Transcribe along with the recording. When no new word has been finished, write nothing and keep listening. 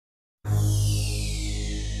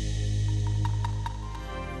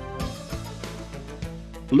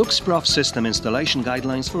LUX-PROF system installation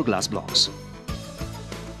guidelines for glass blocks.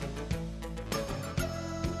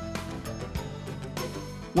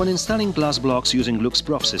 When installing glass blocks using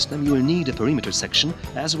LUX-PROF system, you will need a perimeter section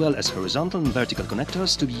as well as horizontal and vertical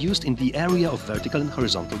connectors to be used in the area of vertical and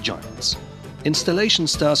horizontal joints. Installation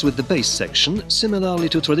starts with the base section, similarly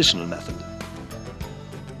to traditional method.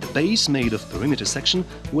 The base made of perimeter section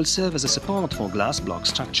will serve as a support for glass block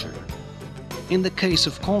structure. In the case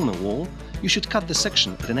of corner wall, you should cut the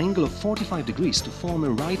section at an angle of 45 degrees to form a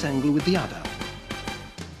right angle with the other.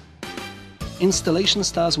 Installation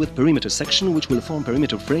starts with perimeter section, which will form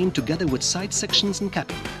perimeter frame together with side sections and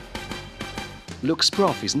capping.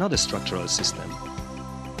 LUX-PROF is not a structural system.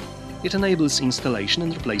 It enables installation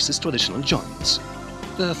and replaces traditional joints.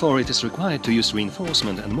 Therefore, it is required to use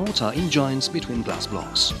reinforcement and mortar in joints between glass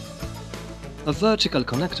blocks. A vertical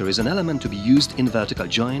connector is an element to be used in vertical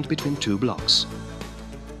joint between two blocks.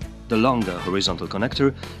 The longer horizontal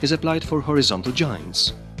connector is applied for horizontal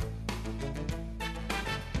joints.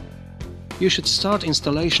 You should start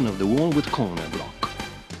installation of the wall with corner block.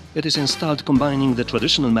 It is installed combining the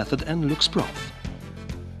traditional method and LUX-PROF.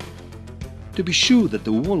 To be sure that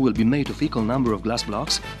the wall will be made of equal number of glass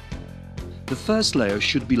blocks, the first layer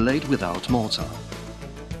should be laid without mortar.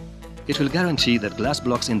 It will guarantee that glass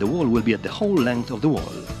blocks in the wall will be at the whole length of the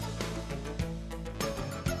wall.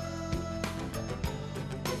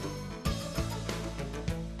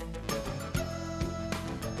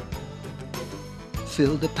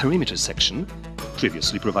 Fill the perimeter section,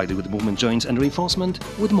 previously provided with movement joints and reinforcement,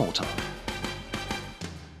 with mortar.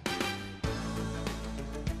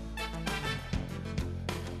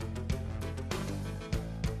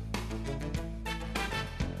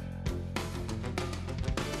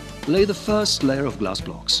 Lay the first layer of glass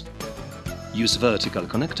blocks. Use vertical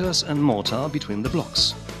connectors and mortar between the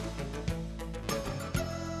blocks.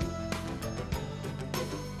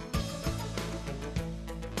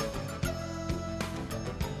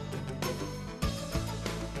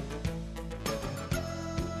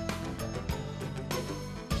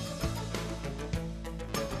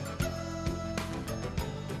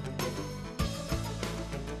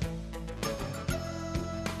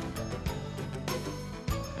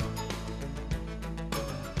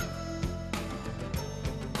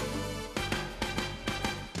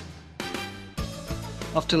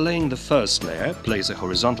 After laying the first layer, place a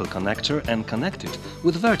horizontal connector and connect it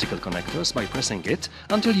with vertical connectors by pressing it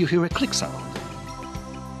until you hear a click sound.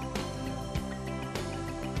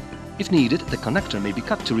 If needed, the connector may be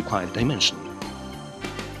cut to required dimension.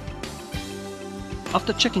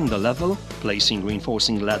 After checking the level, placing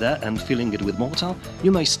reinforcing ladder and filling it with mortar,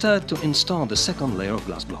 you may start to install the second layer of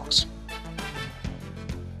glass blocks.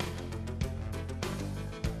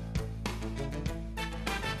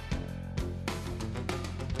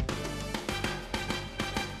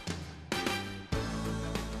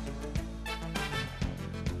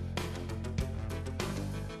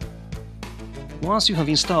 Once you have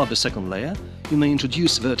installed the second layer, you may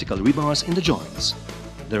introduce vertical rebars in the joints.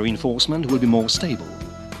 The reinforcement will be more stable.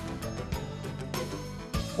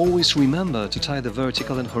 Always remember to tie the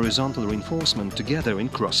vertical and horizontal reinforcement together in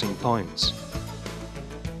crossing points.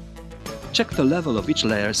 Check the level of each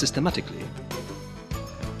layer systematically.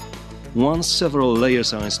 Once several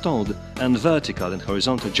layers are installed and vertical and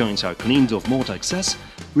horizontal joints are cleaned of mortar excess,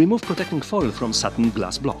 remove protecting foil from satin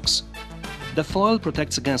glass blocks. The foil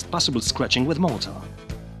protects against possible scratching with mortar.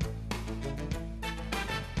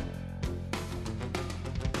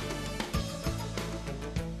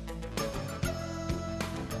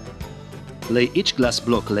 Lay each glass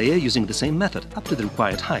block layer using the same method up to the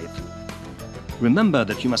required height. Remember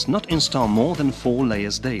that you must not install more than 4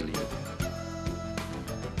 layers daily.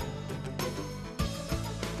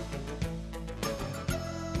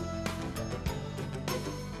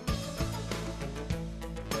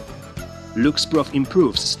 LUX-PROF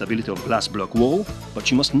improves stability of glass block wall, but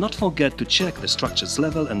you must not forget to check the structure's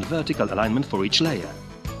level and vertical alignment for each layer.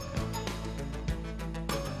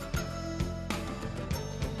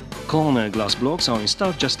 Corner glass blocks are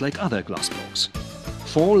installed just like other glass blocks.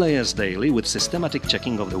 4 layers daily with systematic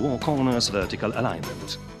checking of the wall corner's vertical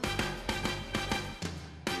alignment.